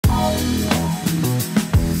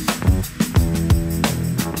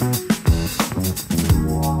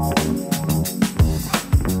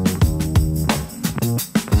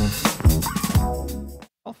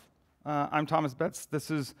I'm Thomas Betts. This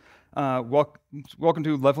is welcome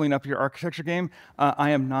to Leveling Up Your Architecture Game. I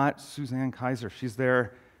am not Suzanne Kaiser. She's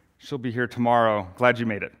there. She'll be here tomorrow. Glad you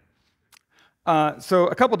made it. So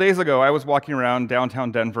a couple days ago, I was walking around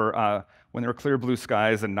downtown Denver when there were clear blue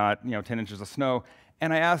skies and not 10 inches of snow,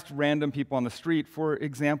 and I asked random people on the street for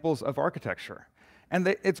examples of architecture. And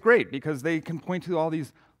it's great because they can point to all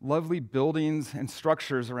these lovely buildings and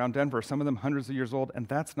structures around Denver, some of them hundreds of years old, and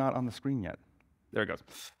that's not on the screen yet. There it goes.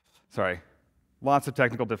 Sorry. Lots of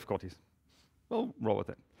technical difficulties. We'll roll with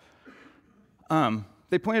it.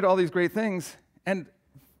 They pointed to all these great things, and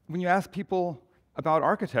when you ask people about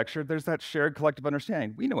architecture, there's that shared collective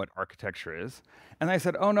understanding. We know what architecture is. And I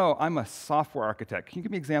said, oh no, I'm a software architect. Can you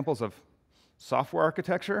give me examples of software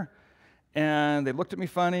architecture? And they looked at me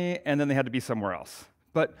funny, and then they had to be somewhere else.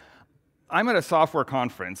 But I'm at a software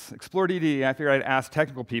conference, Explore DDD, I figured I'd ask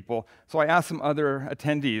technical people, so I asked some other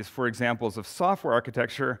attendees for examples of software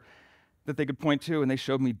architecture that they could point to, and they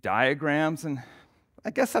showed me diagrams, and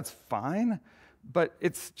I guess that's fine, but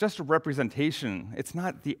it's just a representation. It's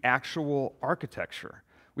not the actual architecture.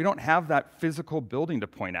 We don't have that physical building to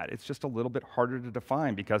point at. It's just a little bit harder to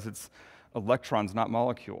define because it's electrons, not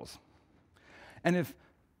molecules. And if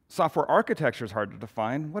software architecture is hard to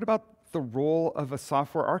define, what about the role of a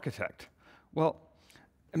software architect? Well,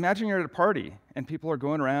 imagine you're at a party and people are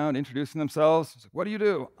going around introducing themselves. It's like, what do you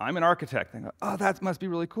do? I'm an architect. They go, oh, that must be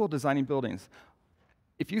really cool, designing buildings.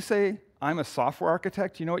 If you say, I'm a software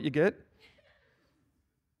architect, you know what you get?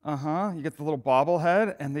 You get the little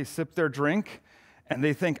bobblehead, and they sip their drink, and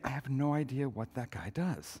they think, I have no idea what that guy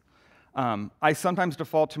does. I sometimes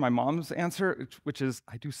default to my mom's answer, which is,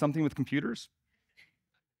 I do something with computers.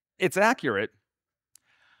 It's accurate.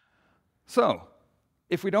 So,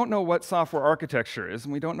 if we don't know what software architecture is,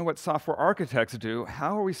 and we don't know what software architects do,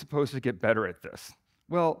 how are we supposed to get better at this?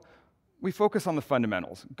 Well, we focus on the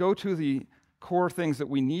fundamentals. Go to the core things that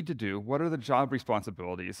we need to do. What are the job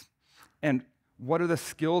responsibilities? And what are the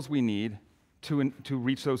skills we need to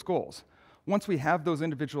reach those goals? Once we have those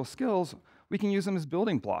individual skills, we can use them as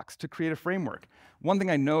building blocks to create a framework. One thing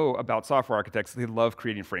I know about software architects is they love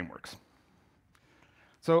creating frameworks.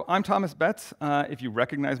 So I'm Thomas Betts. If you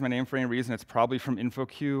recognize my name for any reason, it's probably from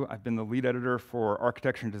InfoQ. I've been the lead editor for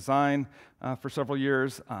architecture and design for several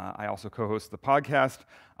years. I also co-host the podcast.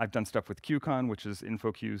 I've done stuff with QCon, which is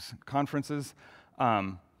InfoQ's conferences.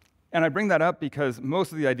 And I bring that up because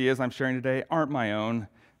most of the ideas I'm sharing today aren't my own.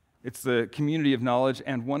 It's the community of knowledge,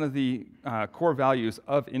 and one of the core values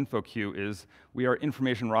of InfoQ is we are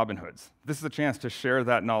information Robin Hoods. This is a chance to share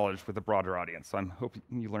that knowledge with a broader audience, so I'm hoping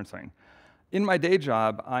you learn something. In my day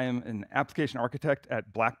job, I am an application architect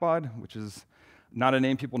at Blackbaud, which is not a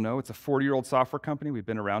name people know. It's a 40-year-old software company. We've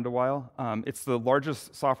been around a while. It's the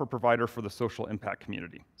largest software provider for the social impact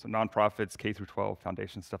community. So nonprofits, K through 12,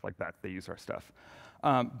 foundations, stuff like that, they use our stuff.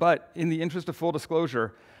 But in the interest of full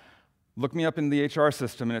disclosure, look me up in the HR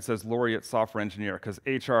system and it says Laureate Software Engineer, because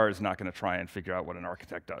HR is not going to try and figure out what an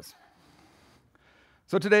architect does.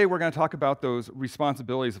 So today we're going to talk about those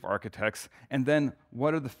responsibilities of architects, and then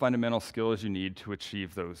what are the fundamental skills you need to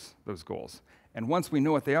achieve those goals. And once we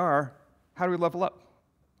know what they are, how do we level up?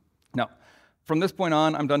 Now, from this point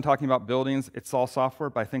on, I'm done talking about buildings. It's all software,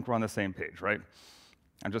 but I think we're on the same page, right?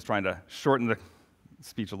 I'm just trying to shorten the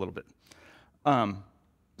speech a little bit.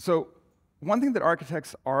 So one thing that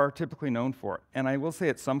architects are typically known for, and I will say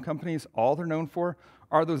at some companies, all they're known for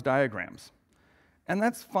are those diagrams. And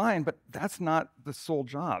that's fine, but that's not the sole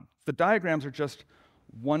job. The diagrams are just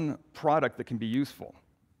one product that can be useful.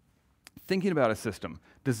 Thinking about a system,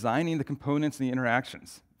 designing the components and the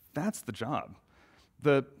interactions, that's the job.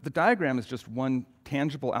 The diagram is just one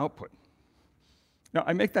tangible output. Now,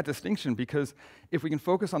 I make that distinction because if we can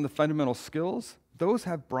focus on the fundamental skills, those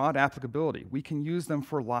have broad applicability. We can use them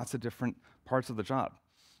for lots of different parts of the job.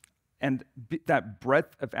 And that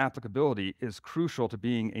breadth of applicability is crucial to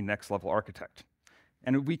being a next-level architect.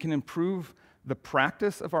 And if we can improve the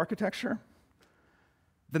practice of architecture,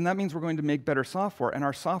 then that means we're going to make better software, and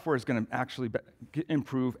our software is going to actually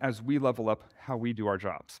improve as we level up how we do our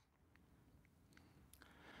jobs.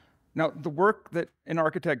 Now, the work that an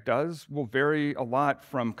architect does will vary a lot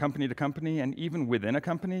from company to company, and even within a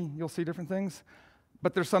company, you'll see different things.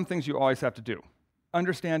 But there's some things you always have to do.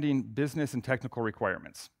 Understanding business and technical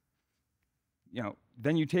requirements.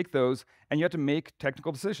 Then you take those and you have to make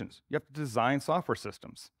technical decisions. You have to design software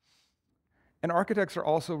systems. And architects are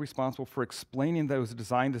also responsible for explaining those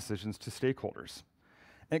design decisions to stakeholders.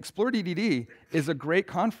 And Explore DDD is a great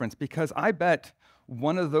conference because I bet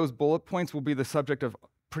one of those bullet points will be the subject of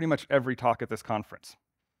pretty much every talk at this conference.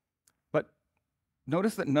 But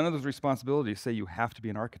Notice that none of those responsibilities say you have to be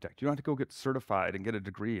an architect. You don't have to go get certified and get a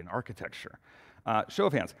degree in architecture. Show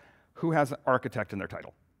of hands, who has architect in their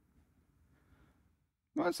title?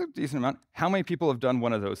 Well, that's a decent amount. How many people have done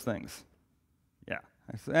one of those things? Yeah,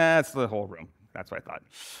 that's the whole room. That's what I thought.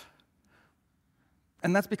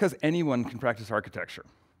 And that's because anyone can practice architecture.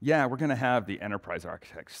 Yeah, we're going to have the enterprise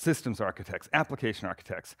architects, systems architects, application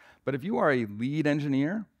architects. But if you are a lead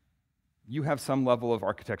engineer, you have some level of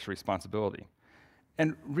architecture responsibility.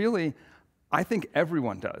 And really, I think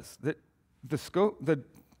everyone does. The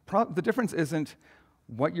difference isn't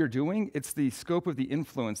what you're doing, it's the scope of the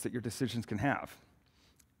influence that your decisions can have.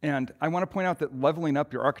 And I want to point out that leveling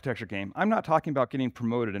up your architecture game, I'm not talking about getting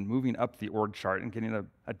promoted and moving up the org chart and getting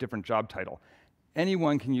a different job title.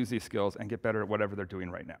 Anyone can use these skills and get better at whatever they're doing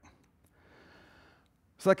right now.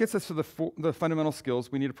 So that gets us to the fundamental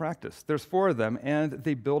skills we need to practice. There's 4 of them, and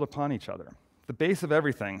they build upon each other. The base of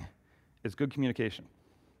everything is good communication.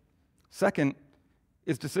 Second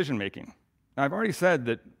is decision-making. Now, I've already said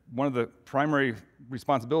that one of the primary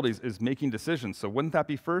responsibilities is making decisions, so wouldn't that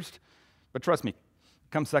be first? But trust me,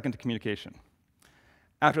 it comes second to communication.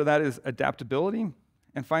 After that is adaptability,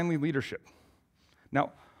 and finally, leadership.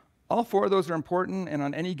 Now, all 4 of those are important, and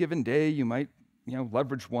on any given day, you might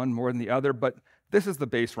leverage one more than the other, but this is the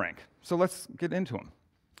base rank. So let's get into them.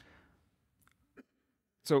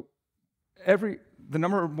 So the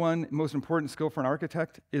number 1 most important skill for an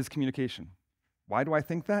architect is communication. Why do I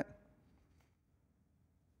think that?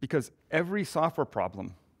 Because every software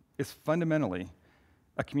problem is fundamentally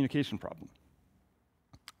a communication problem.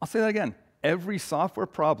 I'll say that again. Every software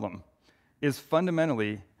problem is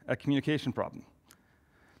fundamentally a communication problem.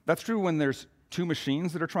 That's true when there's 2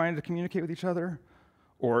 machines that are trying to communicate with each other,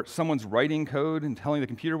 or someone's writing code and telling the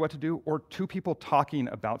computer what to do, or 2 people talking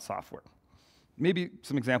about software. Maybe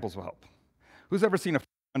some examples will help. Who's ever seen a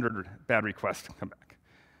 400 bad request come back?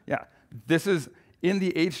 Yeah, this is in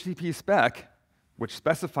the HTTP spec, which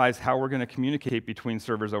specifies how we're going to communicate between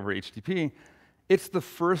servers over HTTP. It's the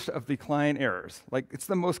first of the client errors. Like, it's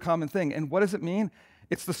the most common thing. And what does it mean?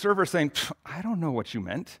 It's the server saying, I don't know what you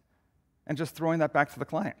meant, and just throwing that back to the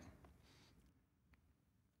client.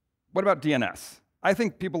 What about DNS? I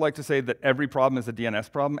think people like to say that every problem is a DNS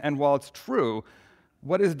problem, and while it's true,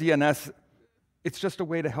 what is DNS? It's just a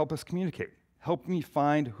way to help us communicate, help me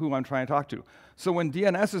find who I'm trying to talk to. So when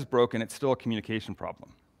DNS is broken, it's still a communication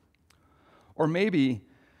problem. Or maybe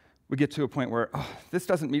we get to a point where, this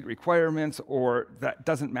doesn't meet requirements, or that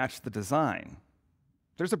doesn't match the design.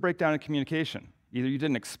 There's a breakdown in communication. Either you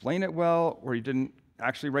didn't explain it well, or you didn't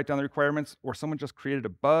actually write down the requirements, or someone just created a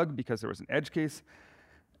bug because there was an edge case.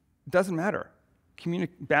 It doesn't matter.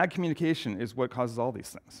 Bad communication is what causes all these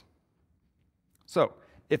things. So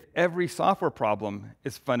if every software problem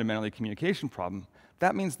is fundamentally a communication problem,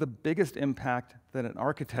 that means the biggest impact that an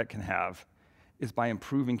architect can have is by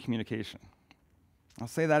improving communication. I'll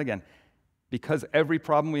say that again. Because every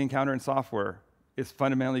problem we encounter in software is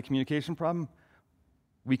fundamentally a communication problem,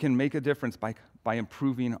 we can make a difference by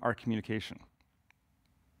improving our communication.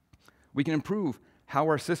 We can improve how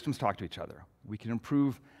our systems talk to each other. We can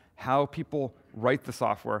improve how people write the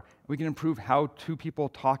software. We can improve how 2 people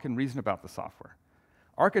talk and reason about the software.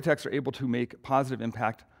 Architects are able to make positive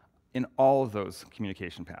impact in all of those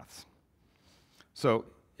communication paths. So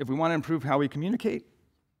if we want to improve how we communicate,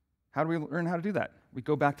 how do we learn how to do that? We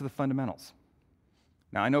go back to the fundamentals.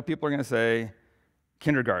 Now, I know people are going to say,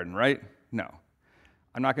 kindergarten, right? No.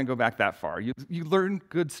 I'm not going to go back that far. You learn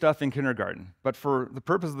good stuff in kindergarten, but for the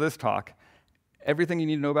purpose of this talk, everything you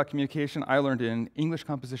need to know about communication, I learned in English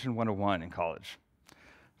Composition 101 in college.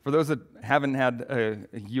 For those that haven't had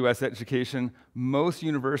a US education, most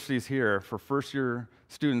universities here for first-year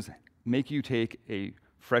students make you take a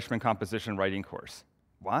freshman composition writing course.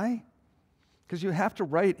 Why? Because you have to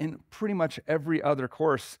write in pretty much every other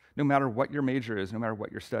course, no matter what your major is, no matter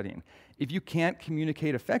what you're studying. If you can't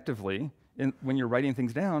communicate effectively when you're writing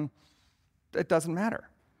things down, it doesn't matter.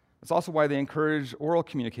 That's also why they encourage oral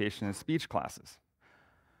communication in speech classes.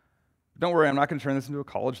 Don't worry, I'm not going to turn this into a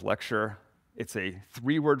college lecture. It's a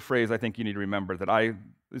 3-word phrase I think you need to remember that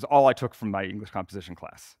is all I took from my English composition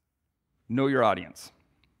class. Know your audience.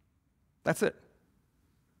 That's it.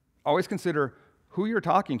 Always consider who you're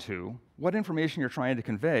talking to, what information you're trying to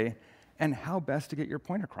convey, and how best to get your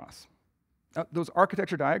point across. Now, those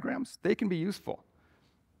architecture diagrams, they can be useful,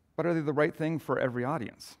 but are they the right thing for every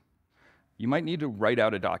audience? You might need to write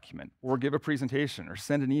out a document, or give a presentation, or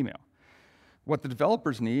send an email. What the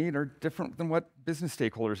developers need are different than what business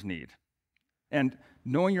stakeholders need. And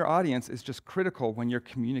knowing your audience is just critical when you're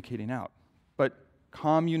communicating out. But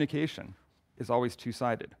communication is always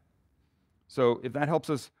 2-sided. So if that helps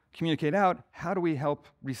us communicate out, how do we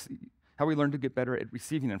learn to get better at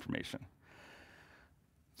receiving information?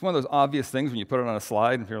 It's one of those obvious things when you put it on a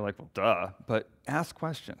slide and you're like, well, duh, but ask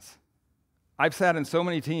questions. I've sat in so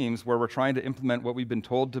many teams where we're trying to implement what we've been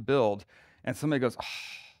told to build, and somebody goes, oh,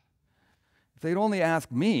 if they'd only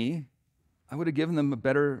asked me, I would have given them a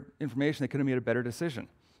better information. They could have made a better decision.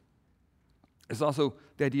 There's also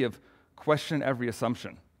the idea of question every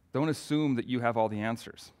assumption. Don't assume that you have all the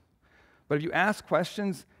answers. But if you ask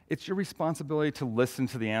questions, it's your responsibility to listen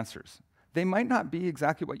to the answers. They might not be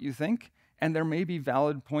exactly what you think, and there may be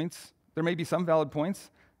valid points. There may be some valid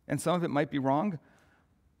points, and some of it might be wrong,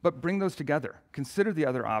 but bring those together. Consider the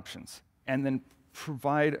other options, and then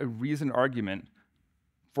provide a reasoned argument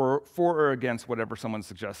for or against whatever someone's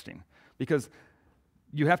suggesting. Because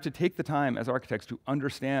you have to take the time as architects to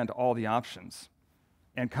understand all the options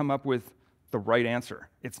and come up with the right answer.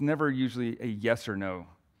 It's never usually a yes or no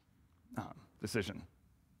decision.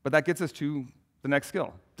 But that gets us to the next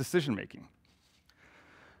skill, decision making.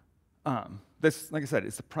 This, like I said,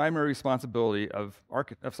 is the primary responsibility of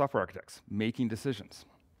software architects, making decisions.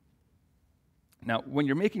 Now, when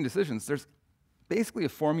you're making decisions, there's basically a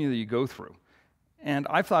formula you go through. And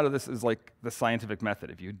I've thought of this as like the scientific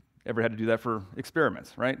method, if you ever had to do that for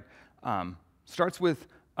experiments, right? Starts with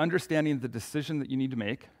understanding the decision that you need to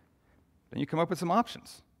make. Then you come up with some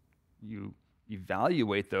options. You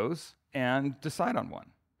evaluate those and decide on one.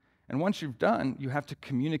 And once you've done, you have to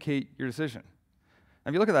communicate your decision. Now,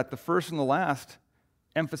 if you look at that, the first and the last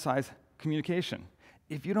emphasize communication.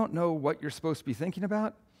 If you don't know what you're supposed to be thinking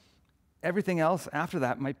about, everything else after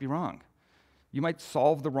that might be wrong. You might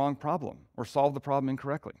solve the wrong problem or solve the problem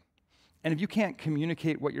incorrectly. And if you can't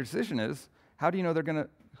communicate what your decision is, how do you know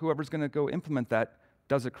whoever's going to go implement that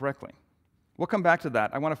does it correctly? We'll come back to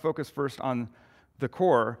that. I want to focus first on the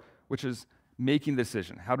core, which is making the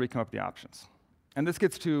decision. How do we come up with the options? And this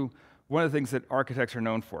gets to one of the things that architects are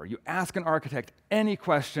known for. You ask an architect any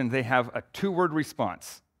question, they have a 2-word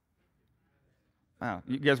response. Wow,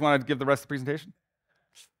 you guys want to give the rest of the presentation?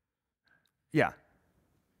 Yeah.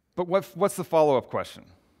 But what's the follow-up question?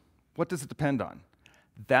 What does it depend on?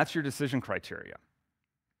 That's your decision criteria.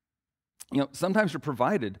 Sometimes you're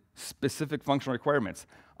provided specific functional requirements.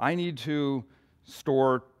 I need to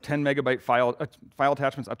store 10 megabyte file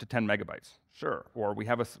attachments up to 10 megabytes. Sure. Or we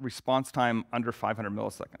have a response time under 500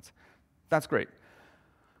 milliseconds. That's great.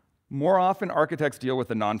 More often, architects deal with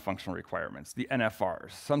the non-functional requirements, the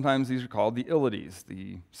NFRs. Sometimes these are called the ILIDs,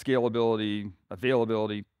 the scalability,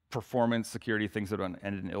 availability, performance, security, things that don't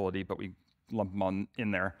end in ility, but we lump them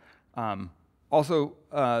in there. Also,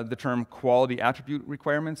 the term quality attribute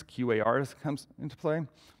requirements, QARs, comes into play.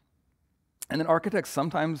 And then architects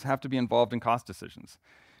sometimes have to be involved in cost decisions.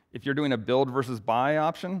 If you're doing a build versus buy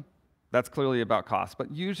option, that's clearly about cost.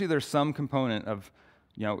 But usually there's some component of,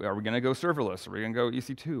 are we going to go serverless? Are we going to go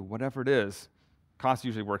EC2? Whatever it is, cost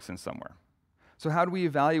usually works in somewhere. So how do we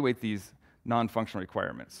evaluate these non-functional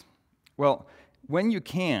requirements? Well, when you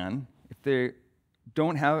can, if they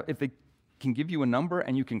can give you a number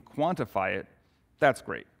and you can quantify it, that's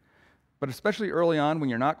great. But especially early on when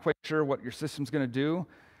you're not quite sure what your system's going to do,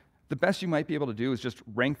 the best you might be able to do is just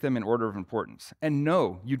rank them in order of importance. And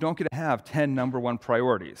no, you don't get to have 10 number one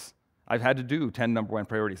priorities. I've had to do 10 number one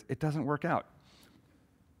priorities. It doesn't work out.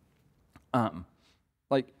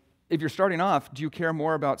 If you're starting off, do you care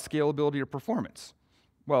more about scalability or performance?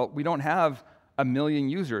 Well, we don't have 1 million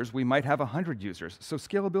users, we might have 100 users. So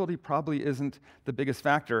scalability probably isn't the biggest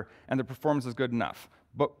factor, and the performance is good enough.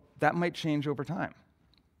 But that might change over time.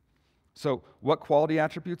 So what quality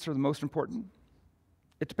attributes are the most important?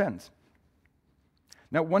 It depends.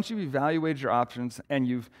 Now, once you've evaluated your options and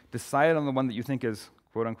you've decided on the one that you think is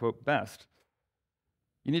quote-unquote best,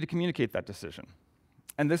 you need to communicate that decision.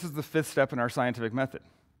 And this is the 5th step in our scientific method.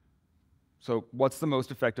 So what's the most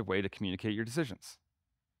effective way to communicate your decisions?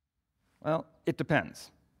 Well, it depends.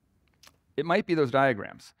 It might be those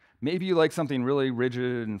diagrams. Maybe you like something really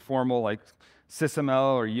rigid and formal like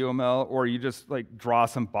SysML or UML, or you just draw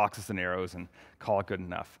some boxes and arrows and call it good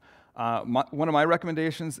enough. One of my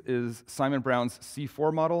recommendations is Simon Brown's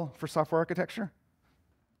C4 model for software architecture.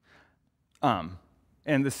 And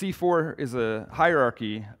the C4 is a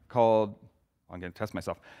hierarchy called, I'm going to test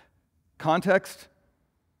myself, context,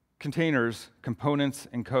 containers, components,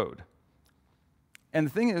 and code. And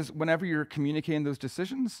the thing is, whenever you're communicating those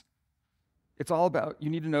decisions, it's all about, you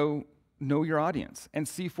need to know your audience. And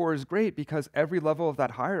C4 is great because every level of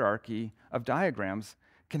that hierarchy of diagrams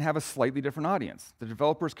can have a slightly different audience. The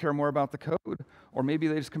developers care more about the code, or maybe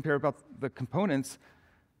they just care about the components,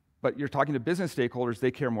 but you're talking to business stakeholders,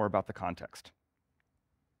 they care more about the context.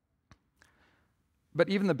 But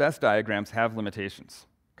even the best diagrams have limitations,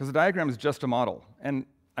 because a diagram is just a model. And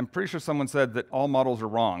I'm pretty sure someone said that all models are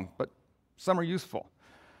wrong, but some are useful.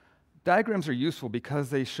 Diagrams are useful because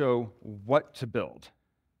they show what to build.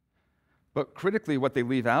 But critically, what they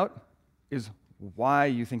leave out is why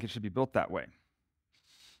you think it should be built that way.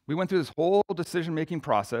 We went through this whole decision-making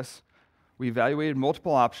process. We evaluated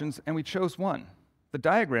multiple options, and we chose one. The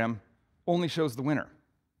diagram only shows the winner.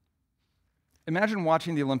 Imagine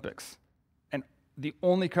watching the Olympics, and the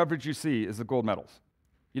only coverage you see is the gold medals.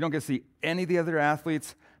 You don't get to see any of the other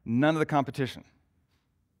athletes, none of the competition.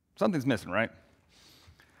 Something's missing, right?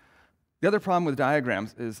 The other problem with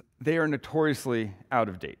diagrams is they are notoriously out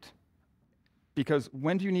of date. Because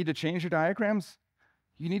when do you need to change your diagrams?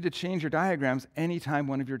 You need to change your diagrams anytime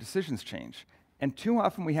one of your decisions change. And too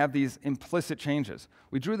often we have these implicit changes.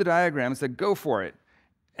 We drew the diagram and said, go for it.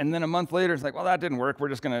 And then a month later, it's like, well, that didn't work. We're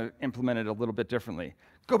just going to implement it a little bit differently.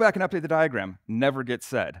 Go back and update the diagram. Never gets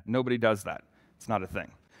said. Nobody does that. It's not a thing.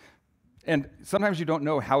 And sometimes you don't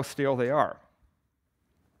know how stale they are.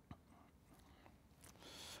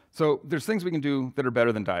 So there's things we can do that are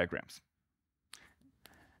better than diagrams.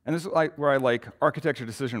 And this is where I like architecture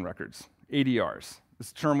decision records, ADRs.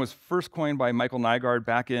 This term was first coined by Michael Nygaard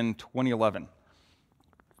back in 2011.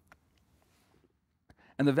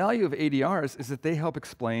 And the value of ADRs is that they help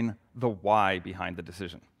explain the why behind the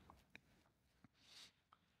decision.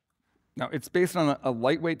 Now, it's based on a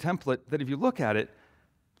lightweight template that, if you look at it,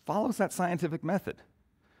 follows that scientific method.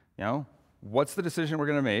 You know, what's the decision we're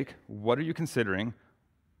going to make? What are you considering?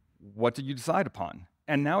 What did you decide upon?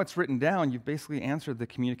 And now it's written down. You've basically answered the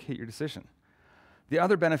communicate your decision. The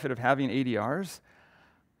other benefit of having ADRs,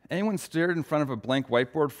 anyone stared in front of a blank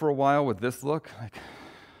whiteboard for a while with this look? Like,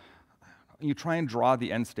 you try and draw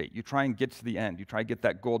the end state. You try and get to the end. You try and get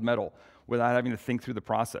that gold medal without having to think through the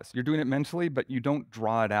process. You're doing it mentally, but you don't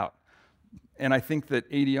draw it out. And I think that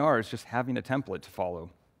ADR is just having a template to follow,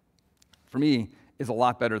 for me, is a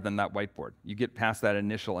lot better than that whiteboard. You get past that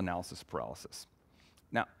initial analysis paralysis.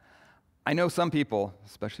 Now, I know some people,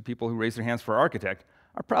 especially people who raise their hands for architect,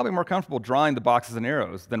 are probably more comfortable drawing the boxes and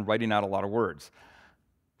arrows than writing out a lot of words.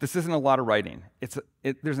 This isn't a lot of writing.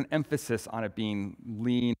 There's an emphasis on it being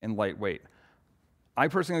lean and lightweight. I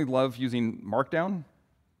personally love using Markdown.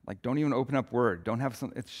 Like, don't even open up Word. Don't have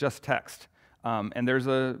some. It's just text. And there's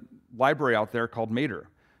a library out there called Mater,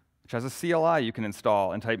 which has a CLI you can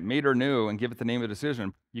install and type Mater new and give it the name of the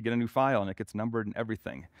decision. You get a new file, and it gets numbered and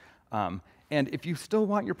everything. And if you still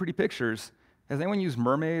want your pretty pictures, has anyone used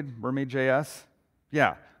Mermaid.js?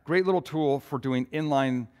 Yeah, great little tool for doing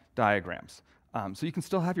inline diagrams. So you can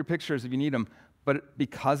still have your pictures if you need them, but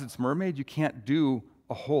because it's Mermaid, you can't do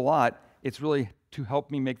a whole lot. It's really to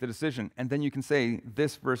help me make the decision. And then you can say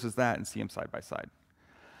this versus that and see them side by side.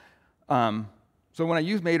 So when I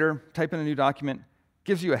use Mater, type in a new document,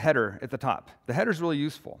 gives you a header at the top. The header is really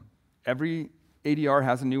useful. Every ADR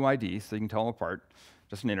has a new ID, so you can tell them apart,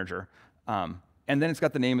 just an integer. And then it's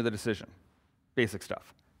got the name of the decision, basic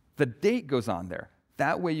stuff. The date goes on there.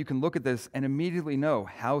 That way you can look at this and immediately know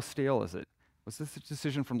how stale is it. Was this a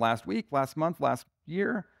decision from last week, last month, last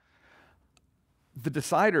year? The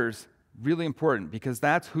decider's really important because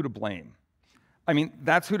that's who to blame. I mean,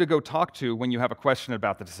 that's who to go talk to when you have a question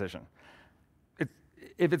about the decision.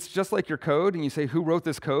 If it's just like your code and you say, who wrote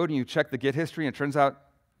this code, and you check the Git history and it turns out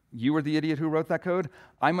you were the idiot who wrote that code,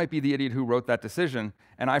 I might be the idiot who wrote that decision,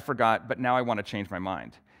 and I forgot, but now I want to change my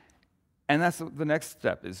mind. And that's the next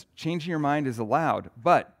step, is changing your mind is allowed,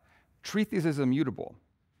 but treat these as immutable.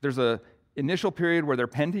 There's an initial period where they're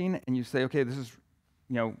pending, and you say, okay, this is,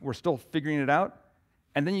 we're still figuring it out,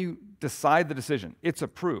 and then you decide the decision. It's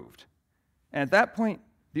approved. And at that point,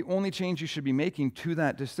 the only change you should be making to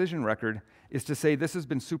that decision record is to say, this has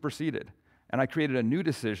been superseded, and I created a new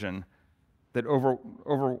decision that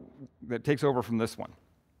that takes over from this one.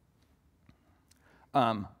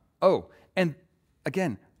 And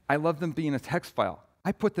again, I love them being a text file.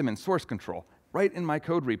 I put them in source control right in my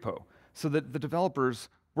code repo so that the developers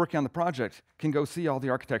working on the project can go see all the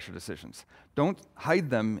architecture decisions. Don't hide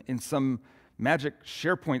them in some magic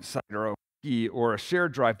SharePoint site or a wiki or a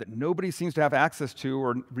shared drive that nobody seems to have access to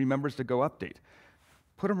or remembers to go update.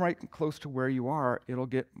 Put them right close to where you are. It'll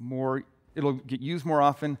get used more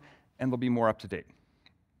often, and they'll be more up to date.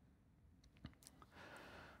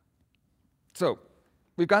 So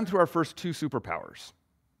we've gotten through our first two superpowers.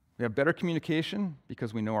 We have better communication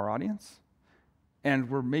because we know our audience, and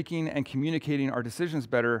we're making and communicating our decisions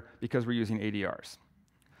better because we're using ADRs.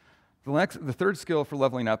 The third skill for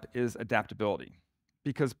leveling up is adaptability,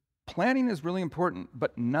 because planning is really important,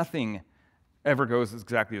 but nothing ever goes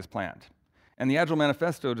exactly as planned. And the Agile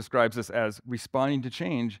Manifesto describes this as responding to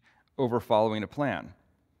change over following a plan.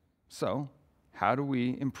 So how do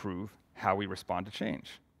we improve how we respond to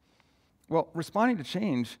change? Well, responding to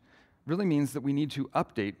change really means that we need to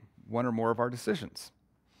update one or more of our decisions.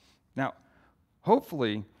 Now,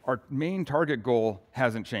 hopefully, our main target goal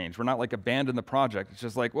hasn't changed. We're not like abandon the project. It's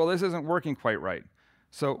just like, well, this isn't working quite right.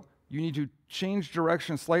 So you need to change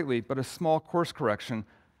direction slightly, but a small course correction,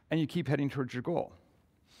 and you keep heading towards your goal.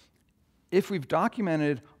 If we've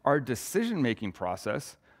documented our decision-making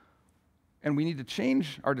process, and we need to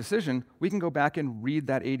change our decision, we can go back and read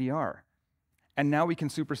that ADR. And now we can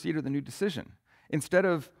supersede the new decision. Instead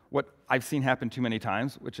of what I've seen happen too many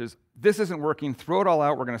times, which is, this isn't working, throw it all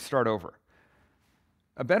out, we're going to start over.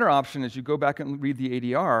 A better option is you go back and read the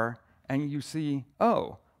ADR, and you see,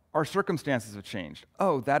 oh, our circumstances have changed.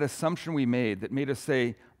 Oh, that assumption we made that made us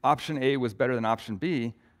say option A was better than option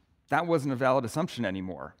B, that wasn't a valid assumption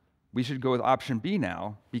anymore. We should go with option B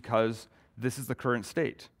now because this is the current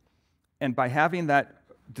state. And by having that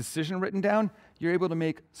decision written down, you're able to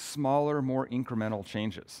make smaller, more incremental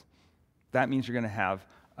changes. That means you're going to have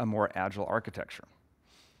a more agile architecture.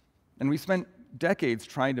 And we spent decades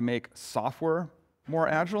trying to make software more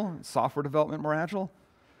agile, software development more agile.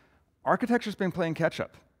 Architecture's been playing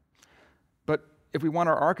catch-up. But if we want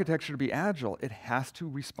our architecture to be agile, it has to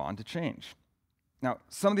respond to change. Now,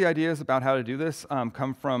 some of the ideas about how to do this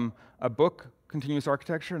come from a book, Continuous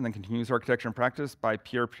Architecture, and then Continuous Architecture in Practice by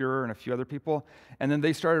Pierre Pure and a few other people. And then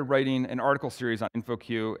they started writing an article series on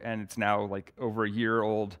InfoQ, and it's now like over a year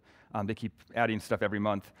old. They keep adding stuff every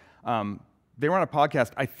month. They were on a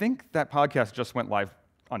podcast. I think that podcast just went live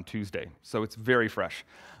on Tuesday, so it's very fresh.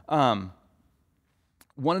 One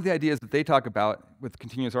of the ideas that they talk about with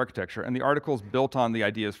continuous architecture, and the article's built on the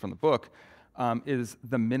ideas from the book, is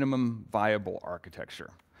the minimum viable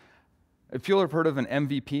architecture. If you'll have heard of an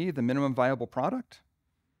MVP, the minimum viable product,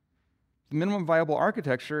 the minimum viable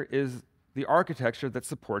architecture is the architecture that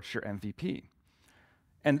supports your MVP.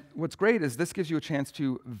 And what's great is this gives you a chance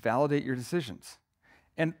to validate your decisions.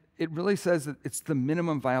 And it really says that it's the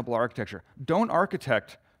minimum viable architecture. Don't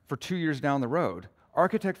architect for 2 years down the road.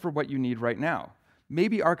 Architect for what you need right now.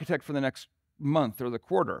 Maybe architect for the next month or the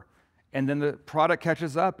quarter. And then the product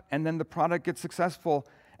catches up, and then the product gets successful,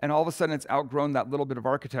 and all of a sudden it's outgrown that little bit of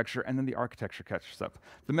architecture, and then the architecture catches up.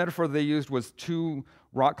 The metaphor they used was two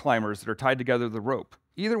rock climbers that are tied together with a rope.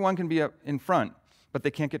 Either one can be up in front, but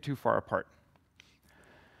they can't get too far apart.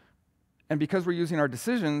 And because we're using our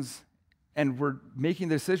decisions, and we're making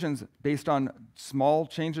decisions based on small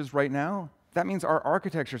changes right now, that means our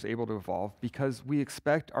architecture is able to evolve because we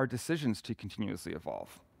expect our decisions to continuously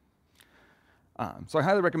evolve. So I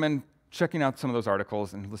highly recommend checking out some of those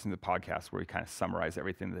articles and listening to the podcast where we kind of summarize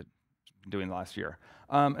everything that we've been doing last year.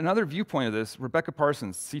 Another viewpoint of this, Rebecca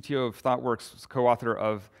Parsons, CTO of ThoughtWorks, was co-author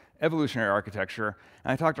of Evolutionary Architecture,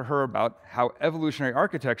 and I talked to her about how evolutionary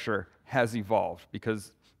architecture has evolved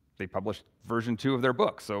because they published version 2 of their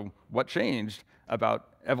book. So what changed about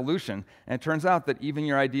evolution? And it turns out that even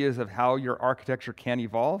your ideas of how your architecture can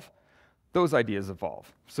evolve, those ideas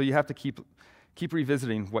evolve. So you have to keep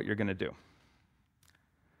revisiting what you're going to do.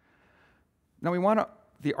 Now we want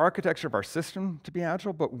the architecture of our system to be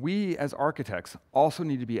agile, but we as architects also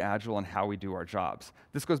need to be agile in how we do our jobs.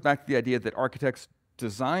 This goes back to the idea that architects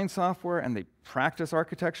design software and they practice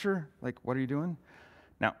architecture. Like, what are you doing?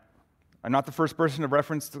 Now, I'm not the first person to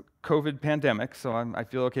reference the COVID pandemic, so I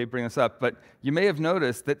feel okay bringing this up, but you may have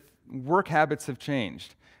noticed that work habits have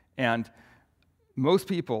changed. And most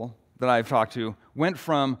people that I've talked to went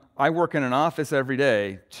from, I work in an office every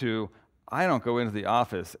day, to, I don't go into the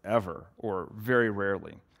office ever, or very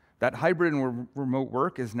rarely. That hybrid and remote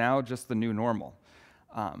work is now just the new normal.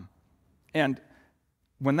 And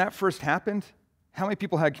when that first happened, how many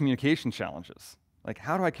people had communication challenges? Like,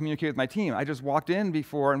 how do I communicate with my team? I just walked in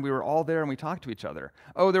before and we were all there and we talked to each other.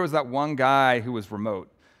 Oh, there was that one guy who was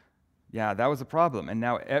remote. Yeah, that was a problem. And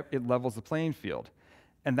now it levels the playing field.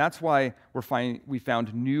 And that's why we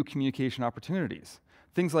found new communication opportunities.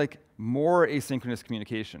 Things like more asynchronous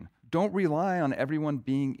communication. Don't rely on everyone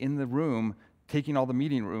being in the room, taking all the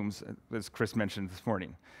meeting rooms, as Chris mentioned this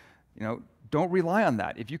morning. Don't rely on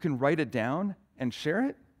that. If you can write it down and share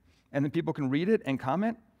it, and then people can read it and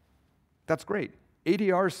comment, that's great.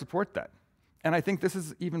 ADRs support that. And I think this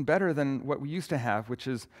is even better than what we used to have, which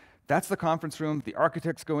is that's the conference room the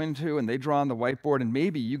architects go into and they draw on the whiteboard, and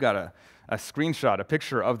maybe you got a screenshot, a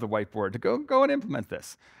picture of the whiteboard to go and implement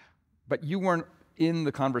this. But you weren't in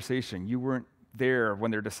the conversation. You weren't there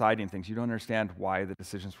when they're deciding things. You don't understand why the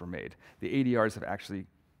decisions were made. The ADRs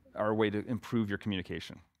are a way to improve your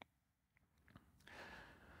communication.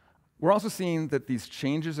 We're also seeing that these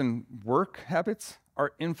changes in work habits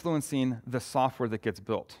are influencing the software that gets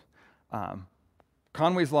built.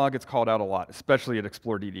 Conway's Law gets called out a lot, especially at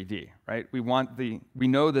Explore DDD, right? We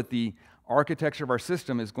know that the architecture of our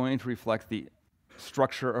system is going to reflect the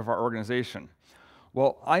structure of our organization.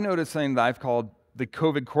 Well, I noticed something that I've called the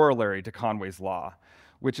COVID corollary to Conway's Law,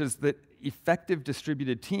 which is that effective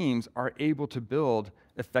distributed teams are able to build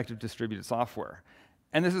effective distributed software.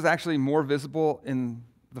 And this is actually more visible in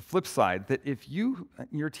the flip side, that if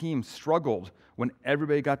your team struggled when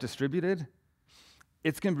everybody got distributed,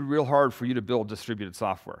 it's going to be real hard for you to build distributed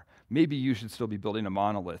software. Maybe you should still be building a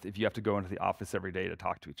monolith if you have to go into the office every day to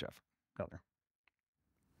talk to each other.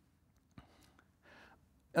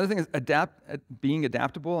 Another thing is being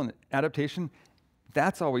adaptable, and adaptation,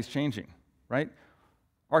 that's always changing, right?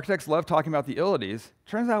 Architects love talking about the ilities.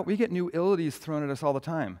 Turns out we get new ilities thrown at us all the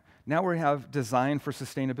time. Now we have design for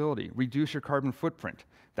sustainability, reduce your carbon footprint.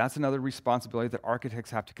 That's another responsibility that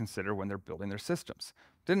architects have to consider when they're building their systems.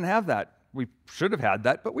 Didn't have that. We should have had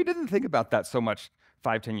that, but we didn't think about that so much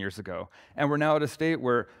 5, 10 years ago. And we're now at a state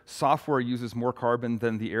where software uses more carbon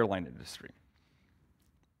than the airline industry.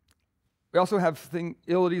 We also have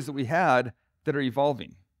ilities that we had that are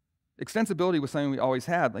evolving. Extensibility was something we always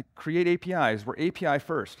had, like create APIs. We're API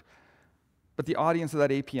first. But the audience of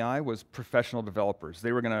that API was professional developers.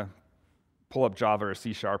 They were going to pull up Java or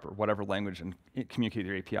C# or whatever language and communicate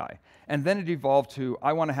their API. And then it evolved to,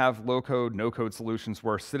 I want to have low-code, no-code solutions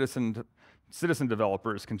where citizen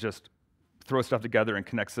developers can just throw stuff together and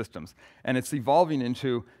connect systems. And it's evolving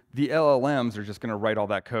into the LLMs are just going to write all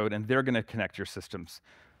that code, and they're going to connect your systems.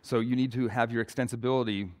 So you need to have your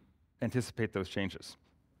extensibility anticipate those changes.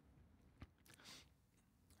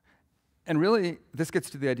 And really, this gets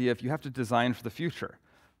to the idea if you have to design for the future.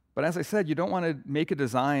 But as I said, you don't want to make a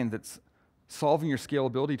design that's solving your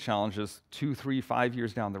scalability challenges 2, 3, 5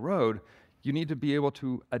 years down the road. You need to be able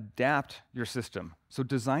to adapt your system. So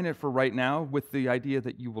design it for right now with the idea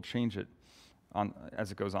that you will change it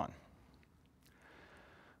as it goes on.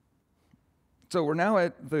 So we're now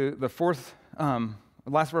at the fourth,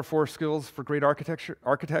 last of our 4 skills for great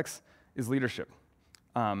architects is leadership.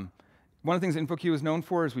 One of the things InfoQ is known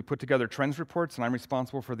for is we put together trends reports, and I'm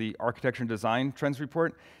responsible for the architecture and design trends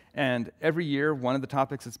report. And every year, one of the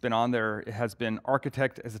topics that's been on there has been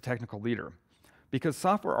architect as a technical leader. Because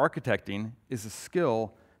software architecting is a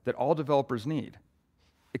skill that all developers need.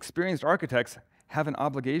 Experienced architects have an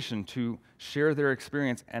obligation to share their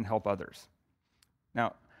experience and help others.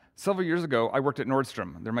 Now, several years ago, I worked at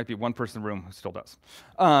Nordstrom. There might be one person in the room who still does.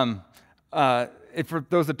 For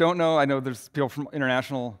those that don't know, I know there's people from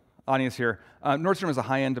international audience here. Nordstrom is a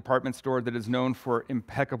high-end department store that is known for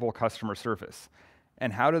impeccable customer service.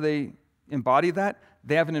 And how do they embody that?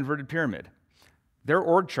 They have an inverted pyramid. Their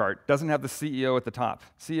org chart doesn't have the CEO at the top.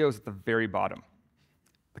 CEO is at the very bottom.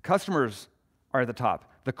 The customers are at the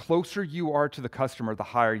top. The closer you are to the customer, the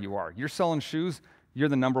higher you are. You're selling shoes, you're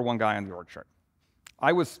the #1 guy on the org chart.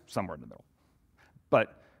 I was somewhere in the middle.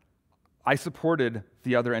 But I supported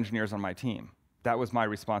the other engineers on my team. That was my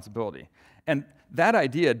responsibility. And that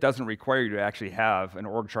idea doesn't require you to actually have an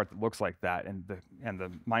org chart that looks like that and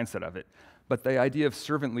the mindset of it. But the idea of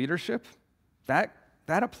servant leadership, that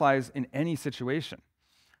applies in any situation.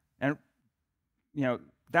 And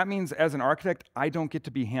that means as an architect, I don't get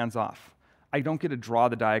to be hands-off. I don't get to draw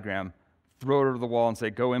the diagram, throw it over the wall and say,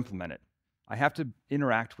 go implement it. I have to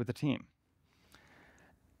interact with the team.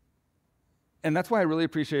 And that's why I really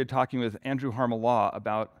appreciated talking with Andrew Harmalaw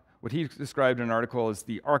about what he described in an article as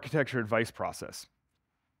the architecture advice process.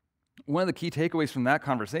 One of the key takeaways from that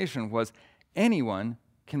conversation was anyone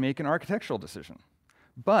can make an architectural decision.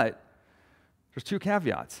 But there's 2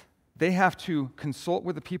 caveats. They have to consult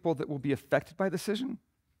with the people that will be affected by the decision,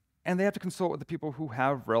 and they have to consult with the people who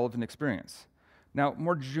have relevant experience. Now,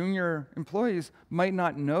 more junior employees might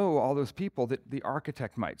not know all those people that the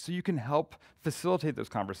architect might, so you can help facilitate those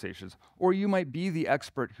conversations, or you might be the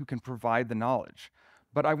expert who can provide the knowledge.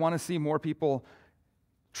 But I want to see more people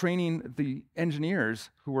training the engineers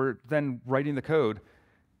who are then writing the code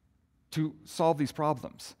to solve these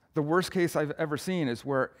problems. The worst case I've ever seen is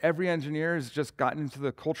where every engineer has just gotten into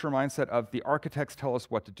the culture mindset of the architects tell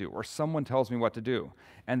us what to do, or someone tells me what to do.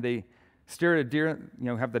 And they stare at a deer,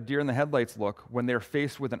 have the deer in the headlights look when they're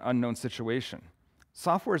faced with an unknown situation.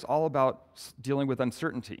 Software is all about dealing with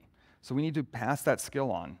uncertainty. So we need to pass that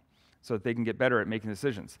skill on so that they can get better at making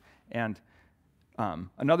decisions. And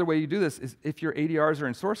another way you do this is if your ADRs are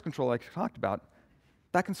in source control, like I talked about,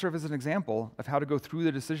 that can serve as an example of how to go through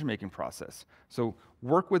the decision-making process. So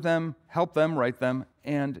work with them, help them,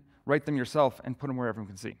 and write them yourself and put them where everyone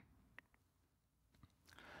can see.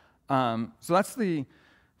 So that's the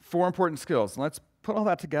 4 important skills. Let's put all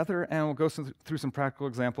that together, and we'll go through some practical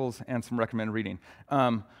examples and some recommended reading.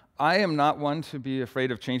 I am not one to be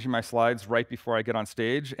afraid of changing my slides right before I get on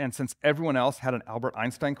stage, and since everyone else had an Albert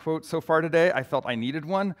Einstein quote so far today, I felt I needed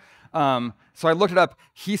one. So I looked it up.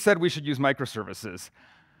 He said we should use microservices,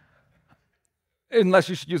 unless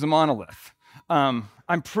you should use a monolith.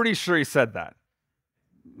 I'm pretty sure he said that.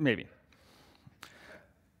 Maybe.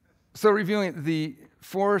 So reviewing the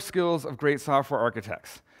 4 skills of great software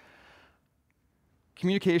architects: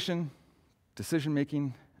 communication,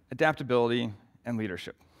 decision-making, adaptability, and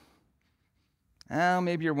leadership. Now,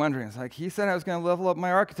 maybe you're wondering, it's like, he said I was going to level up my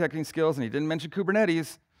architecting skills, and he didn't mention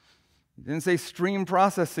Kubernetes. He didn't say stream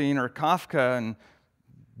processing or Kafka, and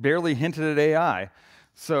barely hinted at AI.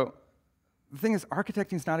 So the thing is,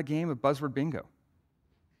 architecting is not a game of buzzword bingo.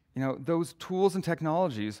 Those tools and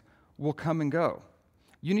technologies will come and go.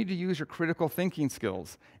 You need to use your critical thinking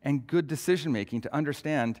skills and good decision-making to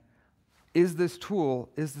understand, is this tool,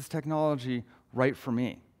 is this technology right for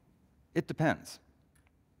me? It depends.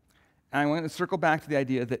 And I want to circle back to the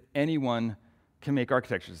idea that anyone can make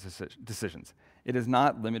architecture decisions. It is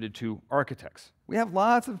not limited to architects. We have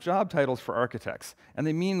lots of job titles for architects, and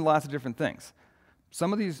they mean lots of different things.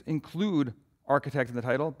 Some of these include architect in the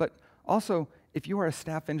title, but also if you are a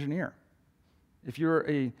staff engineer, if you're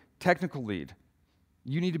a technical lead,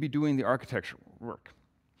 you need to be doing the architecture work.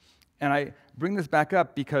 And I bring this back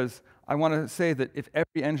up because I want to say that if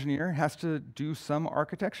every engineer has to do some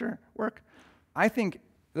architecture work, I think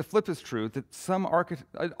the flip is true, that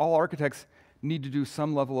all architects need to do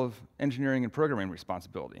some level of engineering and programming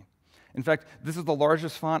responsibility. In fact, this is the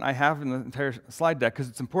largest font I have in the entire slide deck because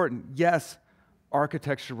it's important. Yes,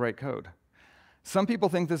 architects should write code. Some people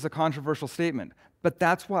think this is a controversial statement, but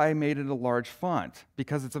that's why I made it a large font,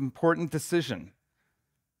 because it's an important decision.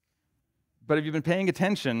 But if you've been paying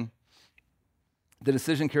attention, the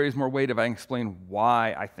decision carries more weight if I explain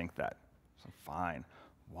why I think that. So fine,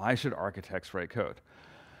 why should architects write code?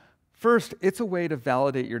 First, it's a way to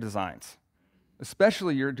validate your designs.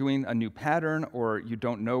 Especially you're doing a new pattern or you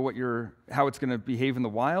don't know how it's going to behave in the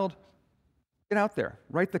wild. Get out there,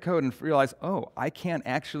 write the code and realize, oh, I can't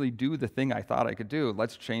actually do the thing I thought I could do.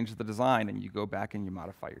 Let's change the design, and you go back and you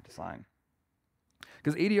modify your design.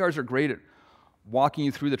 Because ADRs are great at walking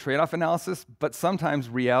you through the trade-off analysis, but sometimes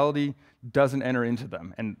reality doesn't enter into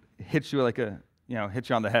them and hits you hits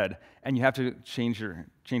you on the head, and you have to change your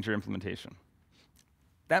implementation.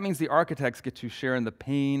 That means the architects get to share in the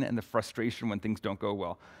pain and the frustration when things don't go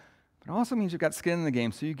well. But it also means you've got skin in the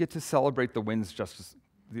game, so you get to celebrate the wins just as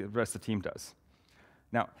the rest of the team does.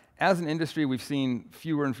 Now, as an industry, we've seen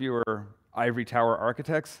fewer and fewer ivory tower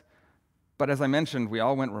architects, but as I mentioned, we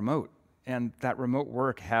all went remote, and that remote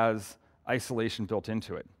work has isolation built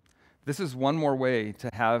into it. This is one more way to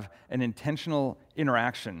have an intentional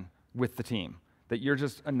interaction with the team, that you're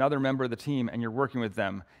just another member of the team and you're working with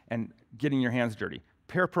them and getting your hands dirty.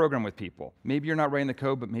 Pair program with people. Maybe you're not writing the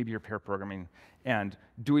code, but maybe you're pair programming and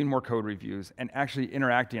doing more code reviews and actually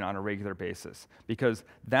interacting on a regular basis, because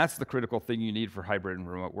that's the critical thing you need for hybrid and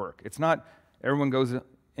remote work. It's not everyone goes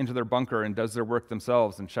into their bunker and does their work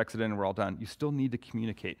themselves and checks it in and we're all done. You still need to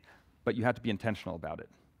communicate, but you have to be intentional about it.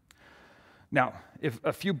 Now, if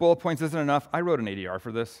a few bullet points isn't enough, I wrote an ADR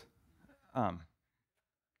for this.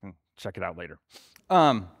 Check it out later.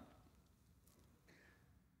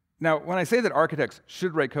 Now, when I say that architects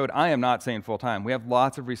should write code, I am not saying full-time. We have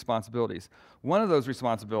lots of responsibilities. One of those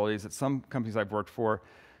responsibilities at some companies I've worked for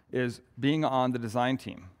is being on the design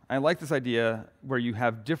team. I like this idea where you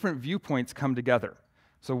have different viewpoints come together.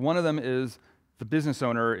 So one of them is the business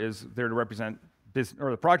owner is there to represent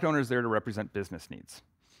or the product owner is there to represent business needs.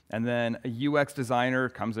 And then a UX designer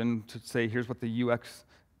comes in to say, here's what the UX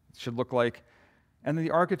should look like. And then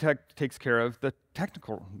the architect takes care of the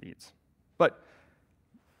technical needs. But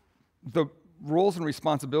the roles and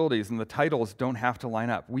responsibilities and the titles don't have to line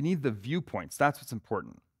up. We need the viewpoints. That's what's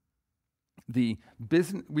important. We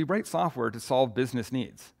write software to solve business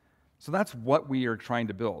needs. So that's what we are trying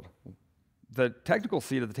to build. The technical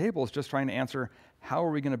seat at the table is just trying to answer, how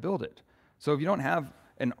are we going to build it? So if you don't have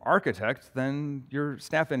an architect, then your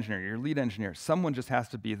staff engineer, your lead engineer, someone just has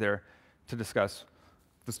to be there to discuss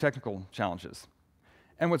those technical challenges.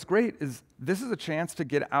 And what's great is this is a chance to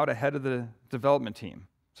get out ahead of the development team.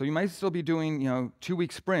 So you might still be doing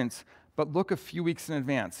 2-week sprints, but look a few weeks in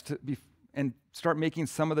advance and start making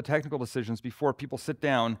some of the technical decisions before people sit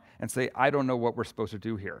down and say, I don't know what we're supposed to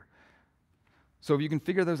do here. So if you can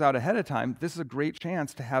figure those out ahead of time, this is a great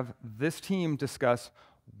chance to have this team discuss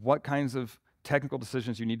what kinds of technical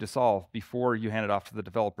decisions you need to solve before you hand it off to the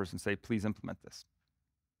developers and say, please implement this.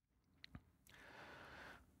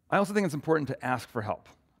 I also think it's important to ask for help.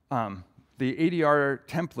 the ADR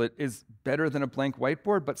template is better than a blank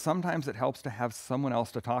whiteboard, but sometimes it helps to have someone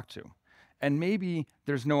else to talk to. And maybe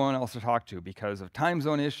there's no one else to talk to because of time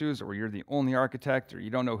zone issues, or you're the only architect, or you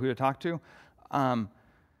don't know who to talk to.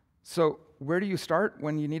 So where do you start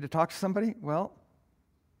when you need to talk to somebody? Well,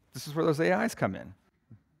 this is where those AIs come in.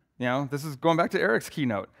 This is going back to Eric's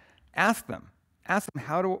keynote. Ask them,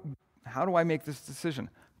 how do I make this decision?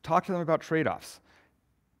 Talk to them about trade-offs.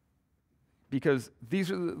 Because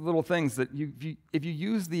these are the little things that if you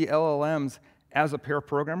use the LLMs as a pair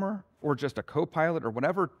programmer or just a co-pilot or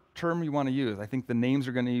whatever term you want to use, I think the names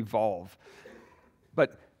are going to evolve.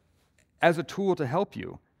 But as a tool to help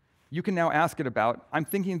you, you can now ask it about, I'm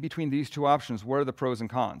thinking between these two options, what are the pros and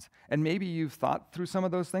cons? And maybe you've thought through some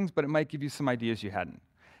of those things, but it might give you some ideas you hadn't.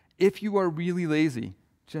 If you are really lazy,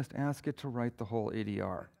 just ask it to write the whole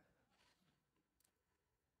ADR.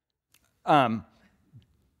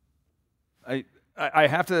 I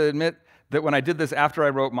have to admit that when I did this after I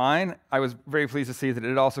wrote mine, I was very pleased to see that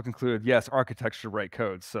it also concluded, yes, architects should write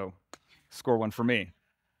code, so score one for me.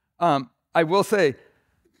 I will say,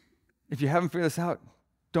 if you haven't figured this out,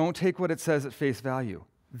 don't take what it says at face value.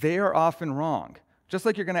 They are often wrong. Just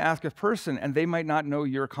like you're going to ask a person and they might not know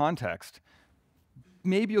your context.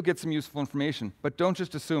 Maybe you'll get some useful information, but don't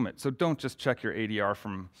just assume it. So don't just check your ADR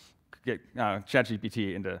from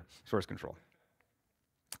ChatGPT into source control.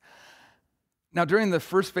 Now, during the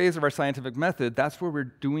first phase of our scientific method, that's where we're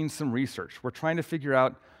doing some research. We're trying to figure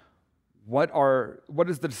out what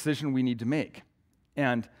is the decision we need to make.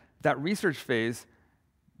 And that research phase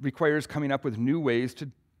requires coming up with new ways to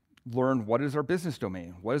learn what is our business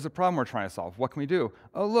domain, what is the problem we're trying to solve, what can we do?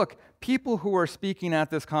 Oh, look, people who are speaking at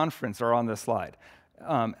this conference are on this slide.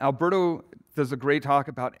 Alberto does a great talk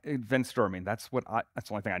about event storming. That's the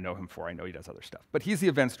only thing I know him for. I know he does other stuff. But he's the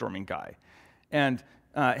event storming guy. And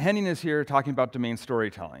Henning is here talking about domain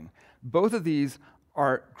storytelling. Both of these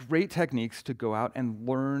are great techniques to go out and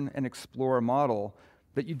learn and explore a model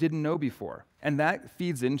that you didn't know before. And that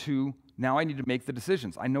feeds into, now I need to make the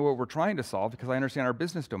decisions. I know what we're trying to solve because I understand our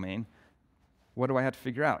business domain. What do I have to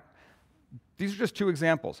figure out? These are just two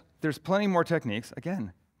examples. There's plenty more techniques.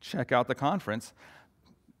 Again, check out the conference.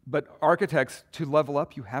 But architects, to level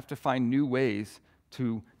up, you have to find new ways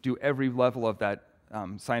to do every level of that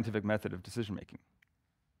scientific method of decision making.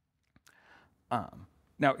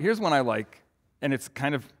 Now, here's one I like, and it's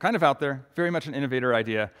kind of out there, very much an innovator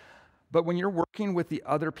idea. But when you're working with the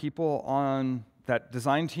other people on that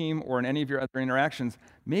design team or in any of your other interactions,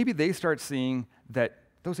 maybe they start seeing that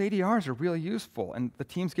those ADRs are really useful, and the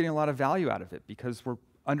team's getting a lot of value out of it because we're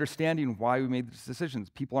understanding why we made these decisions.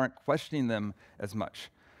 People aren't questioning them as much.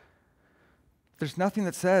 There's nothing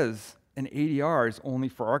that says an ADR is only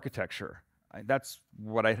for architecture. That's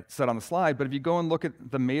what I said on the slide, but if you go and look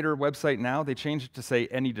at the Mater website now, they changed it to say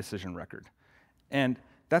any decision record. And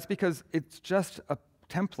that's because it's just a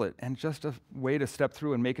template and just a way to step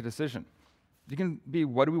through and make a decision. You can be,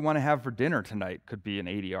 what do we want to have for dinner tonight, could be an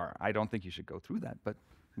ADR. I don't think you should go through that, but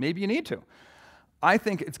maybe you need to. I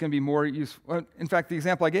think it's going to be more useful. In fact, the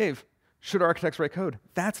example I gave, should architects write code?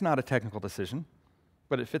 That's not a technical decision,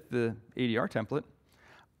 but it fit the ADR template.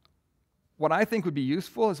 What I think would be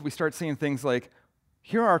useful is we start seeing things like,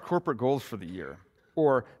 here are our corporate goals for the year,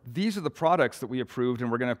 or these are the products that we approved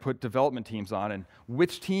and we're going to put development teams on, and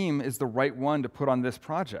which team is the right one to put on this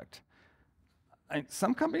project.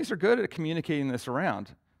 Some companies are good at communicating this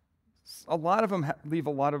around. A lot of them leave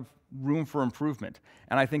a lot of room for improvement.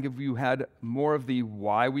 And I think if you had more of the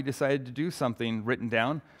why we decided to do something written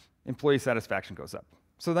down, employee satisfaction goes up.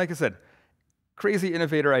 So like I said, crazy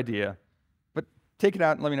innovator idea, but take it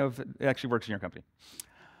out and let me know if it actually works in your company.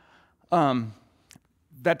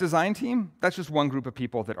 That design team, that's just one group of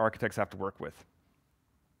people that architects have to work with.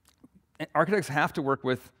 Architects have to work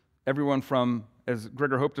with everyone from, as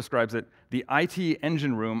Gregor Hope describes it, the IT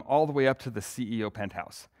engine room all the way up to the CEO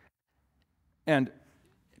penthouse. And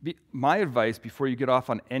my advice before you get off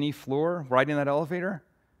on any floor riding that elevator,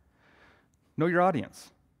 know your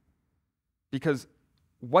audience. Because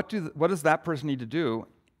what does that person need to do?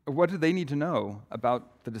 What do they need to know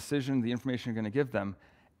about the decision, the information you're going to give them?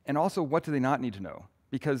 And also, what do they not need to know?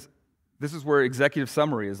 Because this is where executive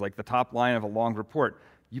summary is like the top line of a long report.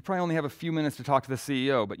 You probably only have a few minutes to talk to the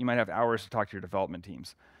CEO, but you might have hours to talk to your development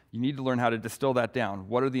teams. You need to learn how to distill that down.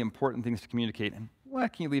 What are the important things to communicate, and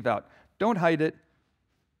what can you leave out? Don't hide it.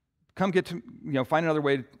 Come get to, find another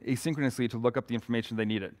way asynchronously to look up the information they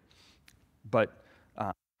need it. But,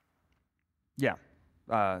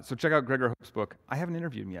 so check out Gregor Hope's book. I haven't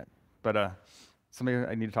interviewed him yet, but somebody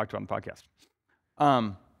I need to talk to on the podcast.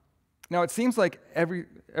 Now, it seems like when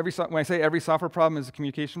I say every software problem is a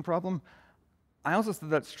communication problem, I also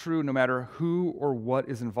think that's true no matter who or what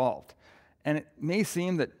is involved. And it may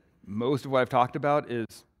seem that most of what I've talked about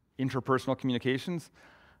is interpersonal communications,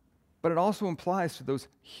 but it also applies to those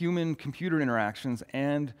human-computer interactions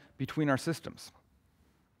and between our systems.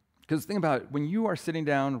 Because think about it, when you are sitting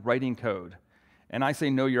down writing code, and I say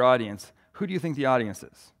know your audience, who do you think the audience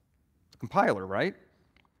is? The compiler, right?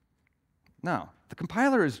 No, the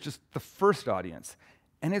compiler is just the first audience,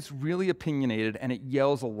 and it's really opinionated, and it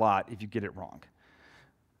yells a lot if you get it wrong.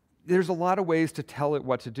 There's a lot of ways to tell it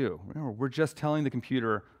what to do. Remember, we're just telling the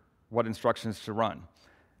computer what instructions to run.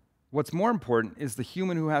 What's more important is the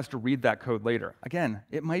human who has to read that code later. Again,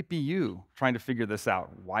 it might be you trying to figure this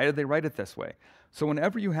out. Why did they write it this way? So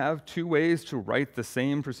whenever you have two ways to write the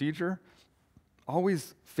same procedure,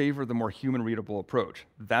 always favor the more human-readable approach.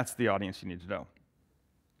 That's the audience you need to know.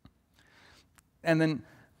 And then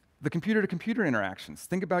the computer-to-computer interactions.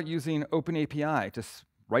 Think about using OpenAPI to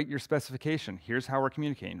write your specification. Here's how we're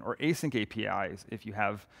communicating. Or async APIs if you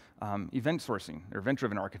have event sourcing or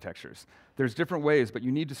event-driven architectures. There's different ways, but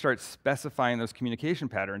you need to start specifying those communication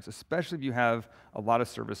patterns, especially if you have a lot of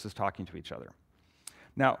services talking to each other.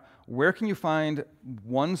 Now, where can you find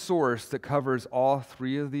one source that covers all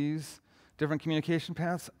three of these different communication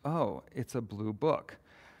paths? Oh, it's a blue book.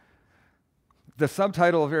 The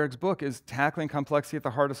subtitle of Eric's book is Tackling Complexity at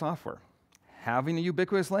the Heart of Software. Having a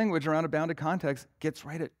ubiquitous language around a bounded context gets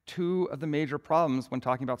right at two of the major problems when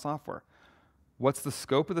talking about software. What's the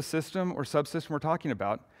scope of the system or subsystem we're talking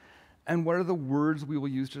about? And what are the words we will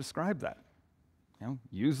use to describe that?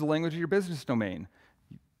 Use the language of your business domain.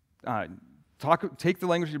 Take the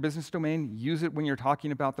language of your business domain, use it when you're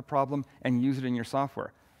talking about the problem, and use it in your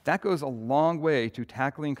software. That goes a long way to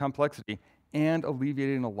tackling complexity and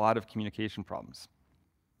alleviating a lot of communication problems.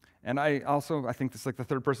 And I think this is like the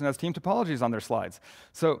third person has team topologies on their slides.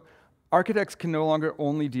 So architects can no longer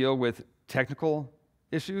only deal with technical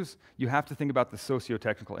issues. You have to think about the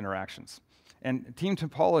socio-technical interactions. And team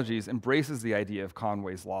topologies embraces the idea of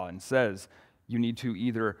Conway's law and says you need to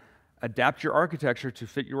either adapt your architecture to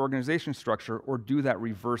fit your organization structure or do that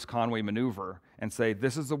reverse Conway maneuver and say,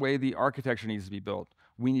 this is the way the architecture needs to be built.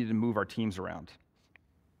 We need to move our teams around.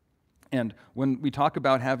 And when we talk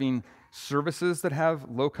about having services that have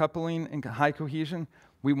low coupling and high cohesion,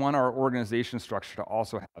 we want our organization structure to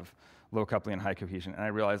also have low coupling and high cohesion. And I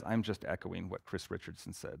realize I'm just echoing what Chris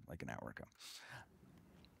Richardson said like an hour ago.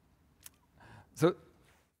 So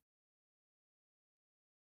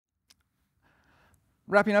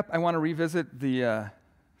wrapping up, I want to revisit the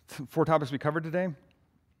 4 topics we covered today.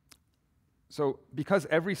 So because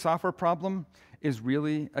every software problem is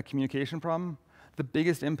really a communication problem, the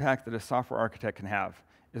biggest impact that a software architect can have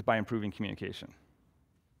is by improving communication.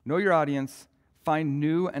 Know your audience, find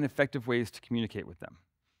new and effective ways to communicate with them.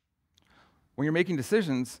 When you're making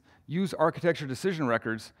decisions, use architecture decision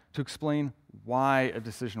records to explain why a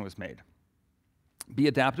decision was made. Be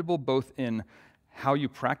adaptable both in how you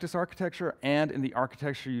practice architecture and in the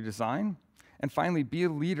architecture you design. And finally, be a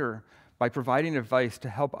leader by providing advice to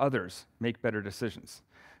help others make better decisions.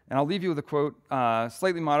 And I'll leave you with a quote,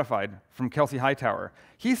 slightly modified, from Kelsey Hightower.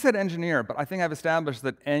 He said engineer, but I think I've established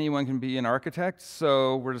that anyone can be an architect,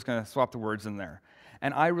 so we're just going to swap the words in there.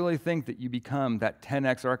 And I really think that you become that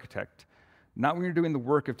 10x architect, not when you're doing the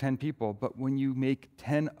work of 10 people, but when you make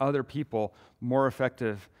 10 other people more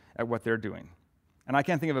effective at what they're doing. And I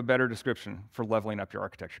can't think of a better description for leveling up your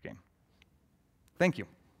architecture game. Thank you.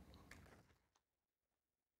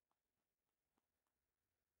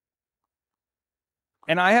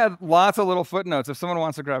 And I had lots of little footnotes. If someone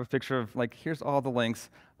wants to grab a picture of, like, here's all the links,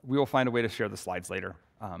 we will find a way to share the slides later.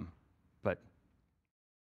 But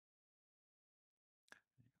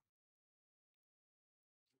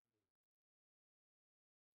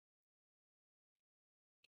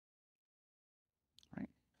right.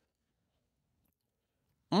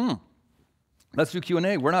 Let's do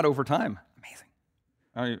Q&A. We're not over time.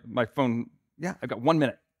 Amazing. My phone, yeah, I've got 1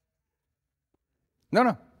 minute.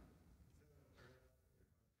 No.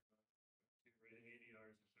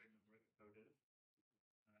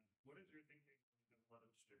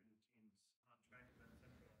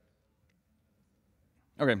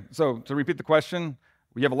 Okay, so to repeat the question,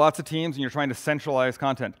 we have lots of teams and you're trying to centralize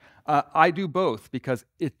content. I do both because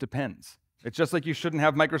it depends. It's just like you shouldn't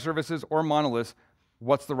have microservices or monoliths.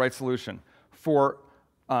 What's the right solution? For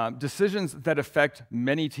decisions that affect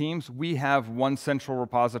many teams, we have one central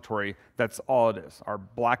repository. That's all it is, our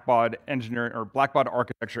Blackbaud engineering or Blackbaud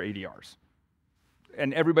architecture ADRs.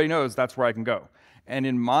 And everybody knows that's where I can go. And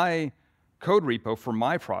in my code repo for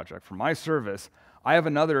my project, for my service, I have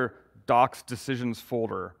another docs decisions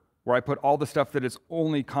folder where I put all the stuff that is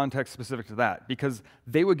only context specific to that, because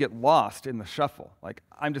they would get lost in the shuffle. Like,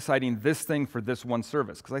 I'm deciding this thing for this one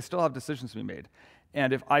service, because I still have decisions to be made.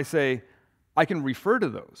 And if I say, I can refer to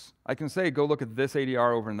those. I can say, go look at this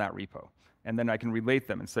ADR over in that repo. And then I can relate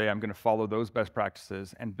them and say, I'm going to follow those best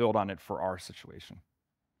practices and build on it for our situation.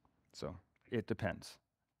 So it depends.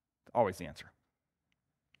 Always the answer.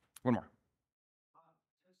 One more.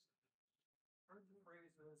 Just heard the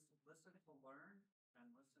phrases, listen to learn and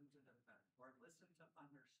listen to defend, or listen to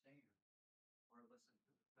understand, or listen to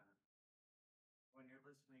defend. When you're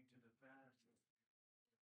listening to defend,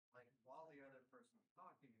 like while the other person's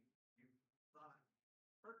talking, you thought,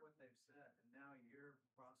 heard what they've said, and now you're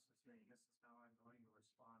processing, this is how I'm going to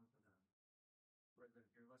respond to them. Whether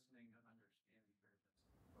you're listening to understanding, you're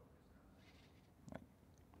just focused on it.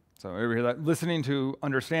 So over here, that listening to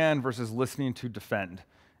understand versus listening to defend.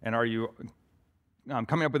 And are you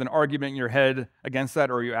coming up with an argument in your head against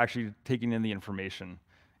that, or are you actually taking in the information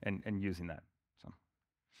and using that? So,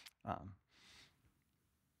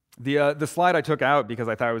 the slide I took out because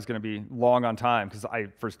I thought it was going to be long on time, because I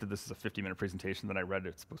first did this as a 50-minute presentation, then I read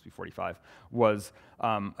it's supposed to be 45, was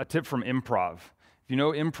a tip from improv. If you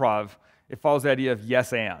know improv, it follows the idea of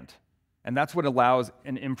yes and. And that's what allows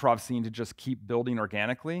an improv scene to just keep building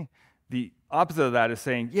organically. The opposite of that is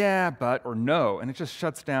saying, yeah, but, or no, and it just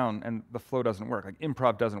shuts down and the flow doesn't work. Like,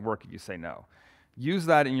 improv doesn't work if you say no. Use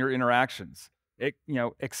that in your interactions.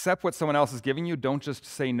 Accept what someone else is giving you. Don't just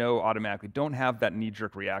say no automatically. Don't have that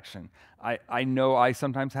knee-jerk reaction. I know I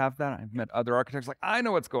sometimes have that. I've met other architects like, I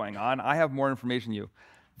know what's going on. I have more information than you.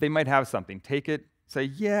 They might have something. Take it, say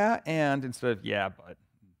yeah, and instead of yeah, but,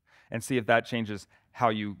 and see if that changes how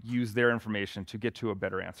you use their information to get to a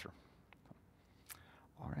better answer.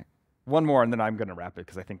 All right. One more, and then I'm going to wrap it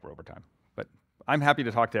because I think we're over time. But I'm happy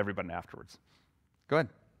to talk to everybody afterwards. Go ahead.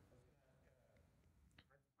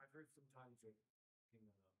 I've heard sometimes that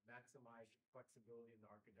maximize flexibility in the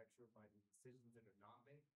architecture by the decisions that are not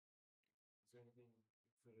made. Is there anything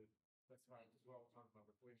sort of specified as well, talking about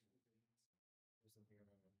replacement decisions or something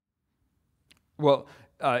around that? Well,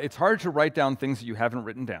 it's hard to write down things that you haven't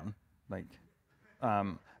written down. Like,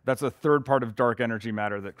 that's a third part of dark energy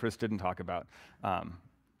matter that Chris didn't talk about.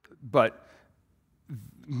 But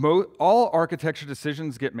all architecture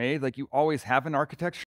decisions get made. Like, you always have an architecture.